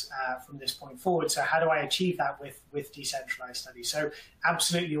studies from this point forward. So how do I achieve that with decentralized studies? So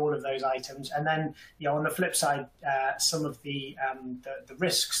absolutely all of those items. And then, on the flip side, some of the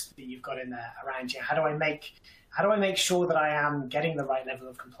risks that you've got in there around, how do I make how do I make sure that I am getting the right level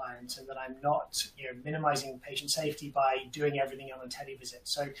of compliance and that I'm not, minimizing patient safety by doing everything on a televisit?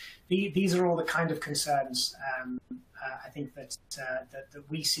 So these are all the kind of concerns I think that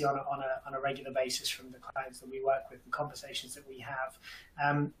we see on a regular basis from the clients that we work with, the conversations that we have.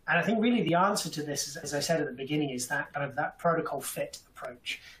 And I think really the answer to this, is, as I said at the beginning, is that kind of that protocol fit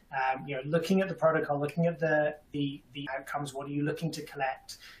approach. Looking at the protocol, looking at the outcomes, what are you looking to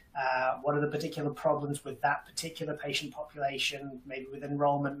collect? What are the particular problems with that particular patient population, maybe with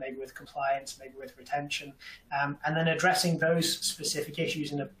enrollment, maybe with compliance, maybe with retention, and then addressing those specific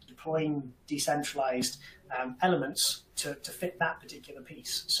issues and deploying decentralized elements to fit that particular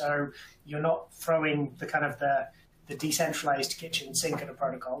piece. So you're not throwing the kind of the decentralized kitchen sink at a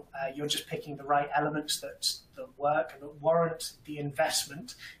protocol. You're just picking the right elements that work and that warrant the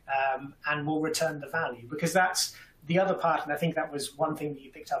investment and will return the value, because that's the other part. And I think that was one thing that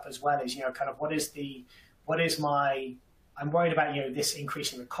you picked up as well, is, kind of I'm worried about, this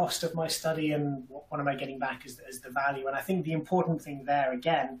increasing the cost of my study, and what am I getting back as the value? And I think the important thing there,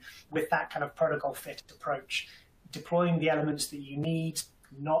 again, with that kind of protocol fit approach, deploying the elements that you need,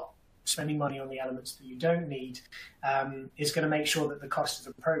 not spending money on the elements that you don't need, is going to make sure that the cost is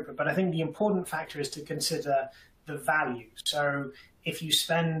appropriate. But I think the important factor is to consider the value. So if you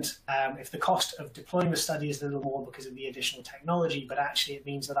spend, if the cost of deploying the study is a little more because of the additional technology, but actually it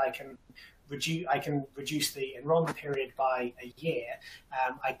means that I can reduce the enrollment period by a year,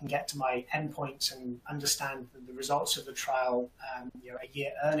 I can get to my endpoints and understand the results of the trial a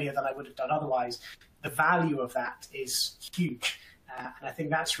year earlier than I would have done otherwise. The value of that is huge. And I think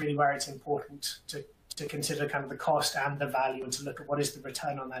that's really where it's important to consider kind of the cost and the value, and to look at what is the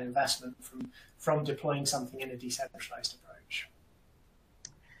return on that investment from deploying something in a decentralized approach.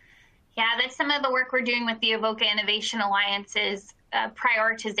 Yeah, that's some of the work we're doing with the Avoca Innovation Alliance's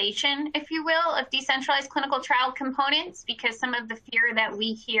prioritization, if you will, of decentralized clinical trial components, because some of the fear that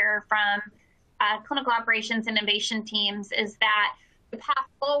we hear from clinical operations innovation teams is that the path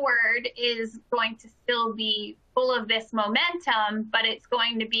forward is going to still be full of this momentum, but it's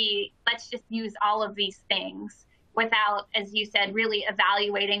going to be, let's just use all of these things without, as you said, really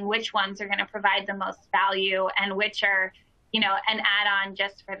evaluating which ones are going to provide the most value and which are, an add-on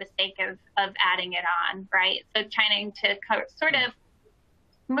just for the sake of adding it on, right? So trying to sort of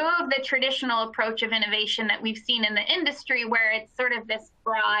move the traditional approach of innovation that we've seen in the industry, where it's sort of this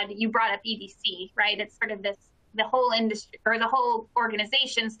broad, you brought up EDC, right? It's sort of this, the whole industry or the whole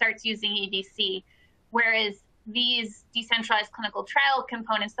organization starts using EDC, whereas these decentralized clinical trial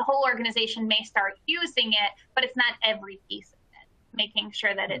components, the whole organization may start using it, but it's not every piece of it, making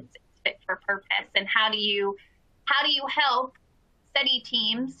sure that it's fit for purpose. And how do you help study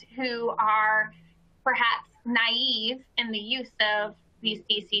teams who are perhaps naive in the use of these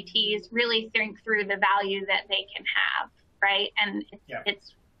DCTs really think through the value that they can have, right? And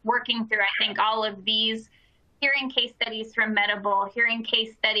it's working through, I think, all of these, hearing case studies from Medable, hearing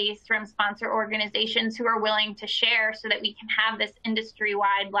case studies from sponsor organizations who are willing to share, so that we can have this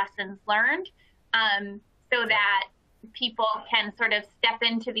industry-wide lessons learned, so that people can sort of step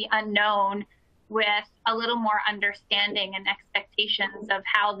into the unknown with a little more understanding and expectations of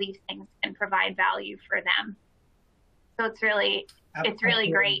how these things can provide value for them. So it's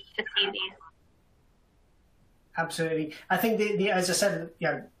really great to see these. Absolutely. I think, as I said,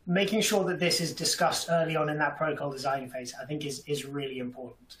 making sure that this is discussed early on in that protocol design phase, I think is really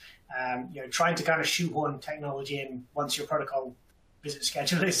important. Trying to kind of shoehorn technology in once your protocol visit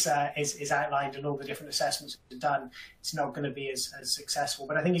schedule is outlined and all the different assessments are done, it's not going to be as successful.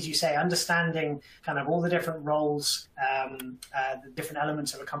 But I think, as you say, understanding kind of all the different roles, the different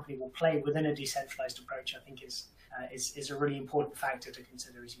elements of a company will play within a decentralized approach, I think is a really important factor to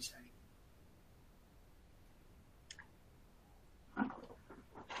consider, as you say.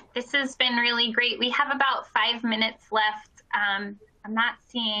 This has been really great. We have about 5 minutes left. I'm not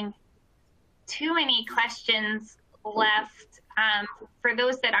seeing too many questions left. For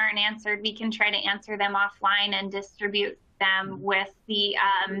those that aren't answered, we can try to answer them offline and distribute them with the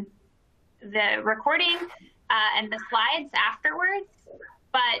recording and the slides afterwards.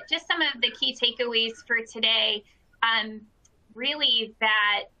 But just some of the key takeaways for today, really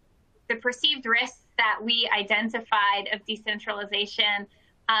that the perceived risks that we identified of decentralization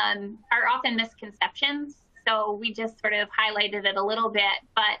are often misconceptions. So we just sort of highlighted it a little bit.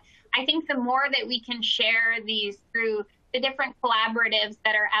 But I think the more that we can share these through the different collaboratives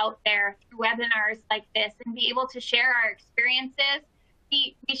that are out there, through webinars like this, and be able to share our experiences.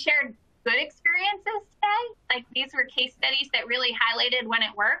 We shared good experiences today. Like, these were case studies that really highlighted when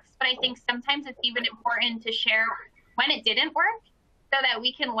it works. But I think sometimes it's even important to share when it didn't work, so that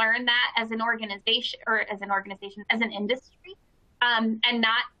we can learn that as an organization, as an industry, and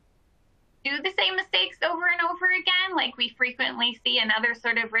not do the same mistakes over and over again, like we frequently see in other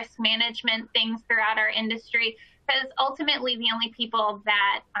sort of risk management things throughout our industry, because ultimately the only people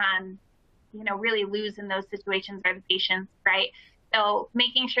that, really lose in those situations are the patients, right? So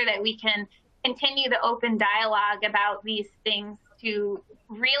making sure that we can continue the open dialogue about these things to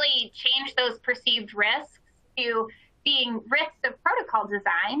really change those perceived risks to being risks of protocol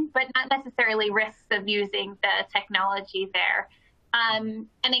design, but not necessarily risks of using the technology there. And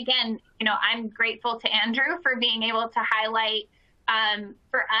again, I'm grateful to Andrew for being able to highlight,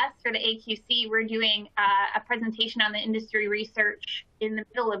 for us, for the AQC, we're doing a presentation on the industry research in the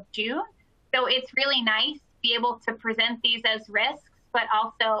middle of June. So it's really nice to be able to present these as risks, but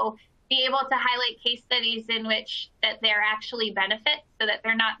also be able to highlight case studies in which that they're actually benefits so that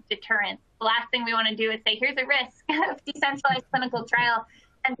they're not deterrents. The last thing we want to do is say, here's a risk of decentralized clinical trial,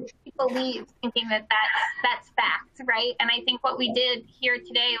 and people leave thinking that that's fact, right? And I think what we did here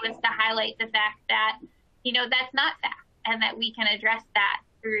today was to highlight the fact that, that's not fact, and that we can address that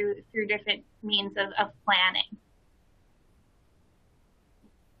through different means of planning.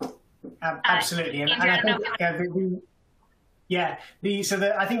 Absolutely. And I think,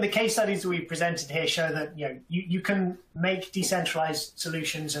 I think the case studies that we presented here show that you can make decentralized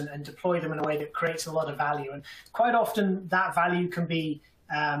solutions and deploy them in a way that creates a lot of value. And quite often that value can be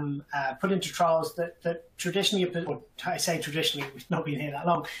put into trials that traditionally, or I say traditionally, we've not been here that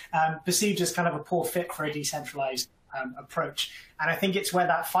long, perceived as kind of a poor fit for a decentralized approach. And I think it's where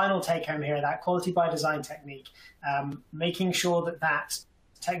that final take home here, that quality by design technique, making sure that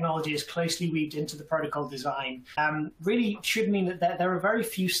technology is closely weaved into the protocol design, really should mean that there are very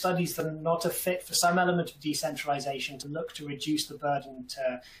few studies that are not a fit for some element of decentralization to look to reduce the burden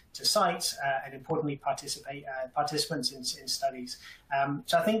to sites and importantly participants in studies.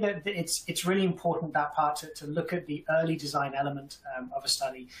 So I think that it's really important, that part, to look at the early design element of a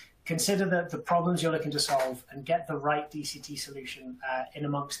study, consider the problems you're looking to solve, and get the right DCT solution in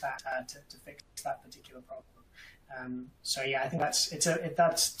amongst that to fix that particular problem. I think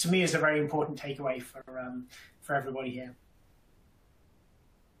that's to me is a very important takeaway for everybody here.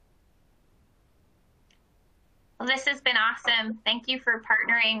 Well, this has been awesome. Thank you for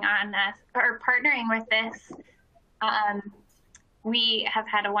partnering with this. We have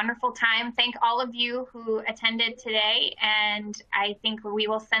had a wonderful time. Thank all of you who attended today, and I think we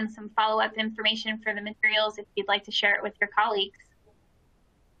will send some follow-up information for the materials if you'd like to share it with your colleagues.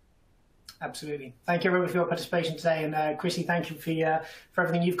 Absolutely. Thank you, everybody, for your participation today. And Chrissy, thank you for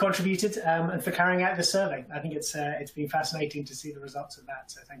everything you've contributed and for carrying out this survey. I think it's been fascinating to see the results of that.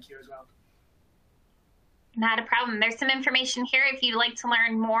 So thank you as well. Not a problem. There's some information here if you'd like to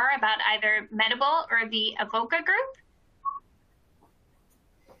learn more about either Medable or the Avoca group.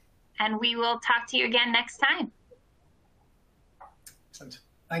 And we will talk to you again next time. Excellent.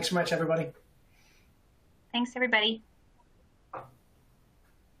 Thanks so much, everybody. Thanks, everybody.